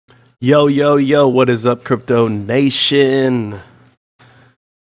Yo, yo, yo, what is up, Crypto Nation?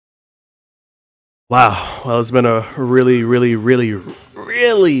 Wow, well, it's been a really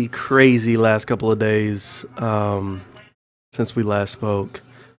crazy last couple of days since we last spoke.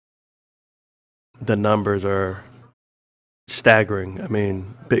 The numbers are staggering. I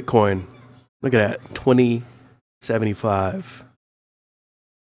mean, Bitcoin, look at that, 2075.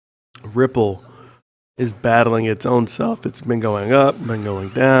 Ripple is battling its own self. It's been going up, been going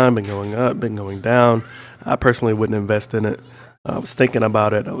down, been going up, been going down. I personally wouldn't invest in it. I was thinking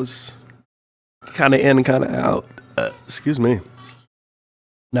about it. I was kind of in, kind of out. Excuse me.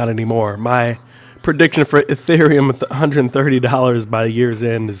 Not anymore. My prediction for Ethereum at $130 by year's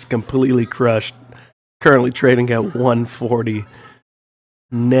end is completely crushed. Currently trading at 140.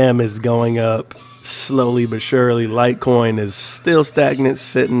 NEM is going up slowly but surely. Litecoin is still stagnant,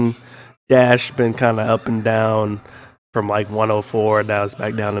 sitting. Dash been kind of up and down from like 104. Now it's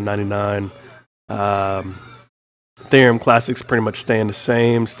back down to 99. Ethereum Classic's pretty much staying the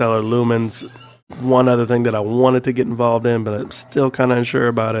same. Stellar Lumens, one other thing that I wanted to get involved in, but I'm still kind of unsure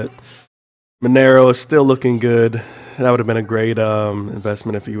about it. Monero is still looking good. That would have been a great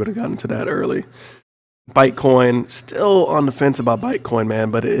investment if you would have gotten to that early. Bitcoin, still on the fence about Bitcoin,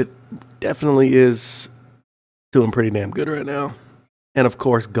 man, but it definitely is doing pretty damn good right now. And of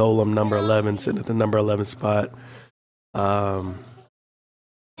course, Golem number 11, sitting at the number 11 spot.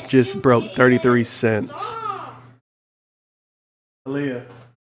 Just broke 33 cents. Aaliyah.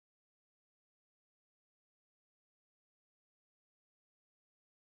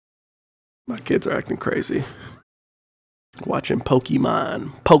 My kids are acting crazy. Watching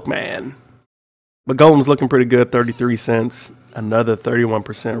Pokemon. But Golem's looking pretty good, 33 cents. Another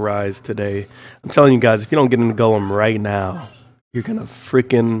 31% rise today. I'm telling you guys, if you don't get into Golem right now, you're going to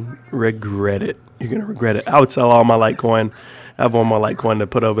freaking regret it. You're going to regret it. I would sell all my Litecoin. I have one more Litecoin to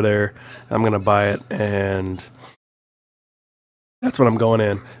put over there. I'm going to buy it, and that's what I'm going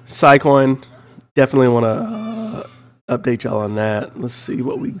in. PsiaCoin, definitely want to update y'all on that. Let's see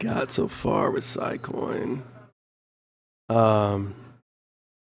what we got so far with PsiaCoin. I'm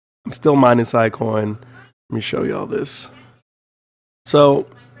still mining PsiaCoin. Let me show y'all this. So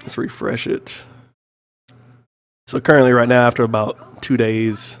let's refresh it. So currently right now, after about 2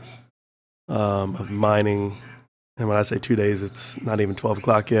 days of mining, and when I say 2 days, it's not even 12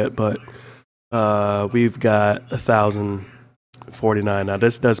 o'clock yet, but we've got 1,049. Now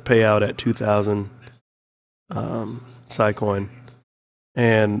this does pay out at 2,000 PsiaCoin.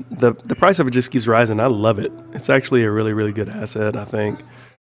 And the price of it just keeps rising. I love it. It's actually a really good asset, I think.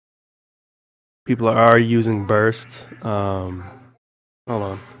 People are using Burst. Hold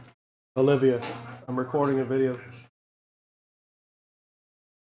on. Olivia, I'm recording a video.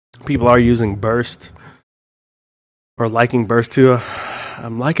 People are using Burst or liking Burst too.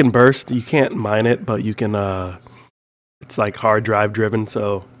 I'm liking Burst. You can't mine it, but you can, it's like hard drive driven.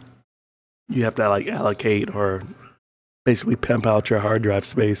 So you have to like allocate or basically pimp out your hard drive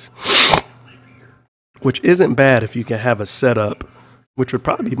space, which isn't bad if you can have a setup, which would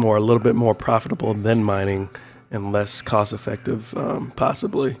probably be a little bit more profitable than mining and less cost effective,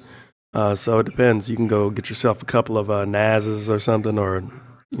 possibly. So it depends. You can go get yourself a couple of NASs or something, or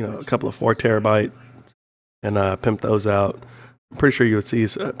a couple of 4 terabyte, and pimp those out. I'm pretty sure you would see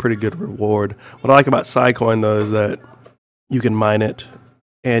a pretty good reward. What I like about PsiaCoin though is that you can mine it,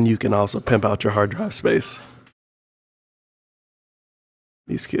 and you can also pimp out your hard drive space.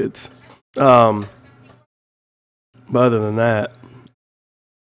 These kids. But other than that,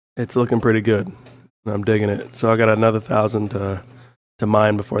 it's looking pretty good. I'm digging it. So I got another 1,000 to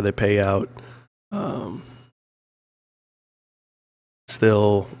mine before they pay out.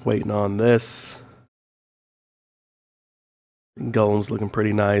 Still waiting on this. Golem's looking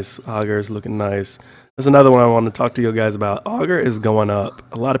pretty nice. Auger's looking nice. There's another one I want to talk to you guys about. Auger is going up.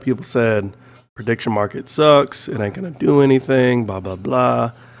 A lot of people said prediction market sucks. It ain't going to do anything. Blah, blah,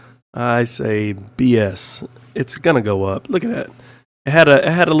 blah. I say BS. It's going to go up. Look at that. It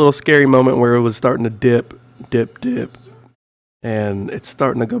had a little scary moment where it was starting to dip. And it's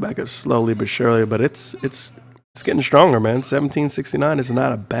starting to go back up slowly but surely. But it's getting stronger, man. 1769 is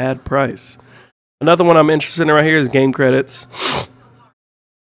not a bad price. Another one I'm interested in right here is game credits.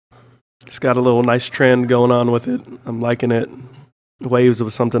 It's got a little nice trend going on with it. I'm liking it. Waves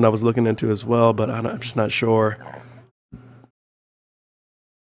was something I was looking into as well, but I'm just not sure.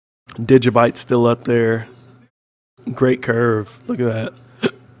 Digibyte's still up there. Great curve. Look at that.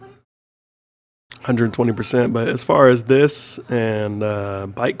 120%. But as far as this and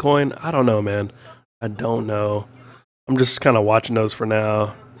Bitcoin, I don't know, man. I don't know. I'm just kind of watching those for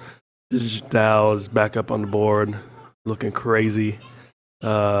now. Digital is back up on the board, looking crazy.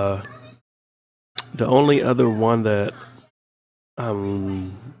 The only other one that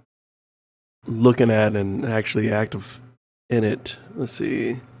I'm looking at and actually active in it, let's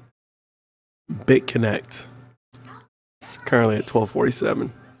see, BitConnect. It's currently at 1247.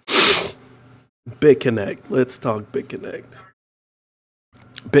 BitConnect. Let's talk BitConnect.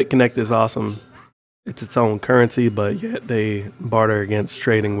 BitConnect is awesome. It's its own currency, but yet they barter against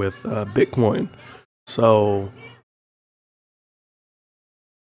trading with Bitcoin. So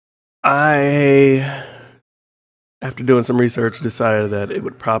I, after doing some research, decided that it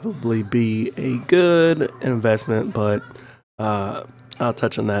would probably be a good investment, but I'll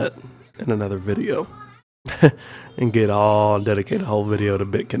touch on that in another video and dedicate a whole video to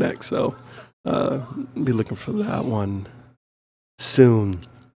BitConnect. So be looking for that one soon.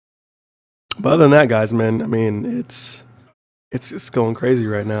 But other than that, guys, man, I mean, it's going crazy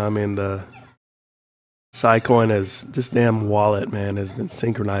right now. I mean, the PsiaCoin is, this damn wallet, man, has been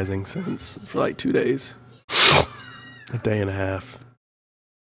synchronizing for like 2 days, a day and a half.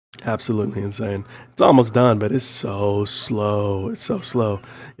 Absolutely insane. It's almost done, but it's so slow. It's so slow.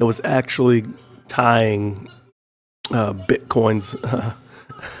 It was actually tying Bitcoin's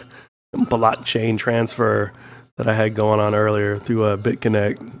blockchain transfer that I had going on earlier through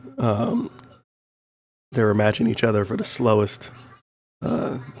BitConnect. They were matching each other for the slowest,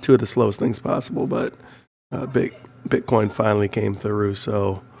 two of the slowest things possible, but Bitcoin finally came through,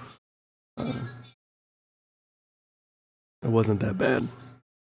 so it wasn't that bad.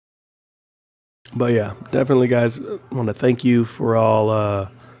 But yeah, definitely, guys, I want to thank you for all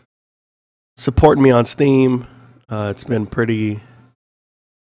supporting me on Steam. It's been pretty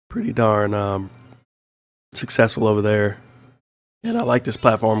darn successful over there. And I like this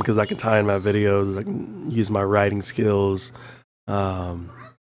platform because I can tie in my videos, I can use my writing skills to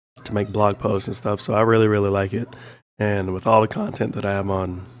make blog posts and stuff. So I really like it. And with all the content that I have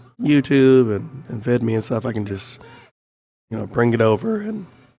on YouTube and VidMe and stuff, I can just, bring it over and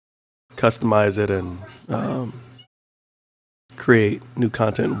customize it and create new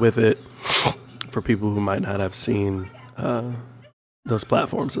content with it for people who might not have seen those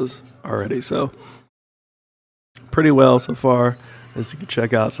platforms already. So pretty well so far. As you can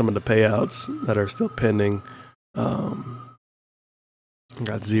check out some of the payouts that are still pending. I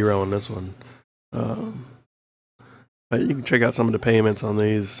got 0 on this one. But you can check out some of the payments on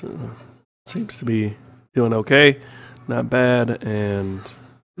these. Seems to be doing okay, not bad, and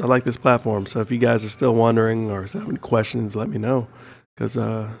I like this platform. So if you guys are still wondering or have any questions, let me know, because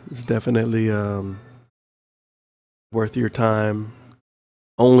it's definitely worth your time.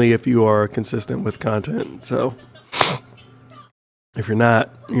 Only if you are consistent with content. So if you're not,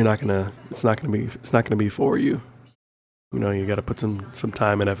 it's not gonna be for you. You got to put some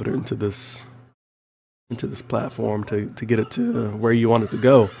time and effort into this platform to get it to where you want it to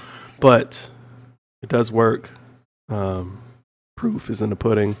go. But it does work. Proof is in the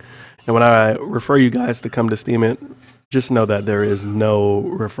pudding. And when I refer you guys to come to Steam It, just know that there is no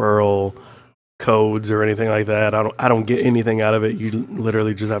referral codes or anything like that. I don't get anything out of it. You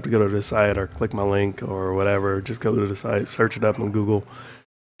literally just have to go to the site or click my link or whatever. Just go to the site, search it up on Google,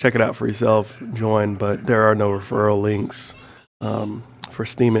 check it out for yourself, join. But there are no referral links for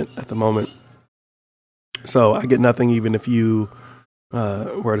Steam It at the moment. So I get nothing even if you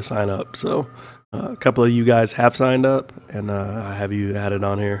were to sign up. So a couple of you guys have signed up, and I have you added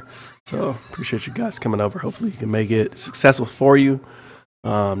on here. So appreciate you guys coming over. Hopefully you can make it successful for you.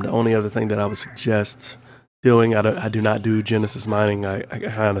 The only other thing that I would suggest doing, I do not do Genesis mining. I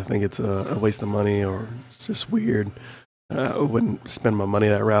kind of think it's a waste of money, or it's just weird. I wouldn't spend my money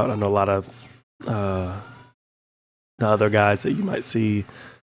that route. I know a lot of the other guys that you might see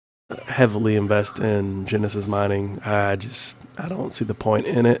heavily invest in Genesis mining. I don't see the point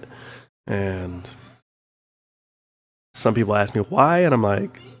in it. And some people ask me why, and I'm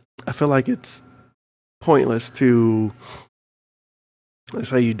like, I feel like it's pointless to, let's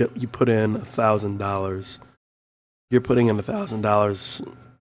say you put in $1,000. You're putting in $1,000,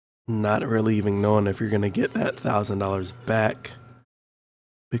 not really even knowing if you're going to get that $1,000 back,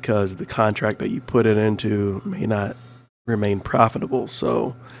 because the contract that you put it into may not remain profitable.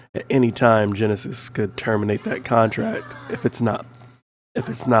 So at any time, Genesis could terminate that contract if it's not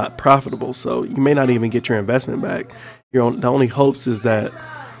profitable. So you may not even get your investment back. The only hopes is that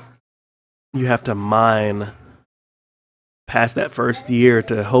you have to mine past that first year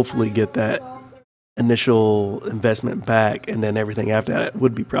to hopefully get that initial investment back, and then everything after that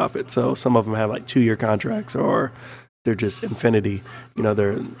would be profit. So some of them have like 2-year contracts, or they're just infinity.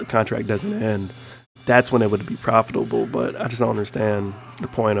 The contract doesn't end. That's when it would be profitable. But I just don't understand the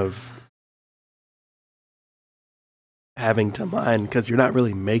point of having to mine, because you're not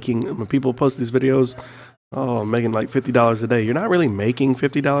really making, when people post these videos, oh, I'm making like $50 a day. You're not really making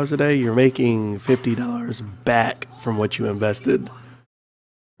 $50 a day. You're making $50 back from what you invested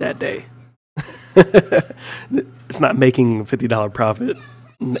that day. It's not making $50 profit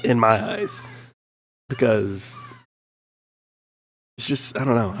in my eyes, because it's just, I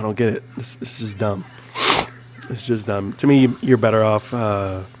don't know. I don't get it. It's just dumb. It's just dumb. To me, you're better off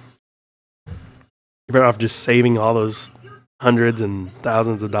just saving all those hundreds and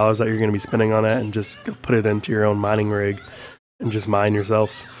thousands of dollars that you're going to be spending on that, and just go put it into your own mining rig and just mine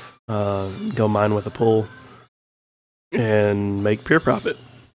yourself. Go mine with a pool and make pure profit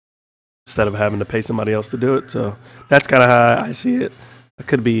instead of having to pay somebody else to do it. So that's kind of how I see it. It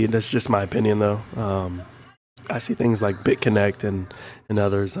could be, that's just my opinion though. I see things like BitConnect and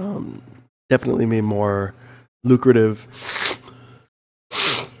others definitely be more lucrative.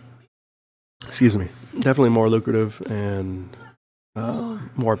 Excuse me. Definitely more lucrative and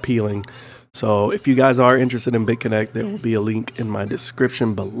more appealing. So if you guys are interested in BitConnect, there will be a link in my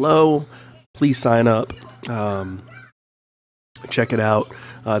description below. Please sign up. Check it out.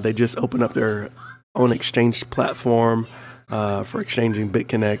 They just opened up their own exchange platform for exchanging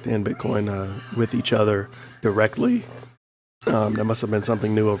BitConnect and Bitcoin with each other directly. That must have been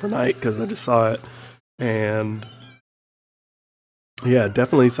something new overnight, because I just saw it. And yeah,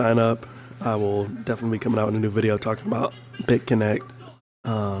 definitely sign up. I will definitely be coming out with a new video talking about BitConnect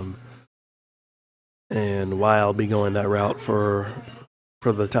and why I'll be going that route for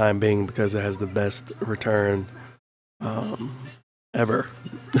the time being, because it has the best return ever.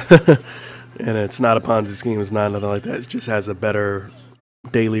 And it's not a Ponzi scheme. It's not nothing like that. It just has a better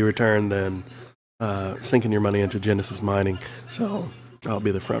daily return than sinking your money into Genesis mining. So I'll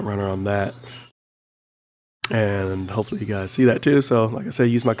be the front runner on that. And hopefully you guys see that too. So like I said,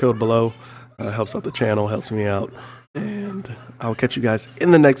 use my code below. Helps out the channel, helps me out. And I'll catch you guys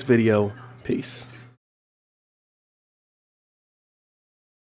in the next video. Peace.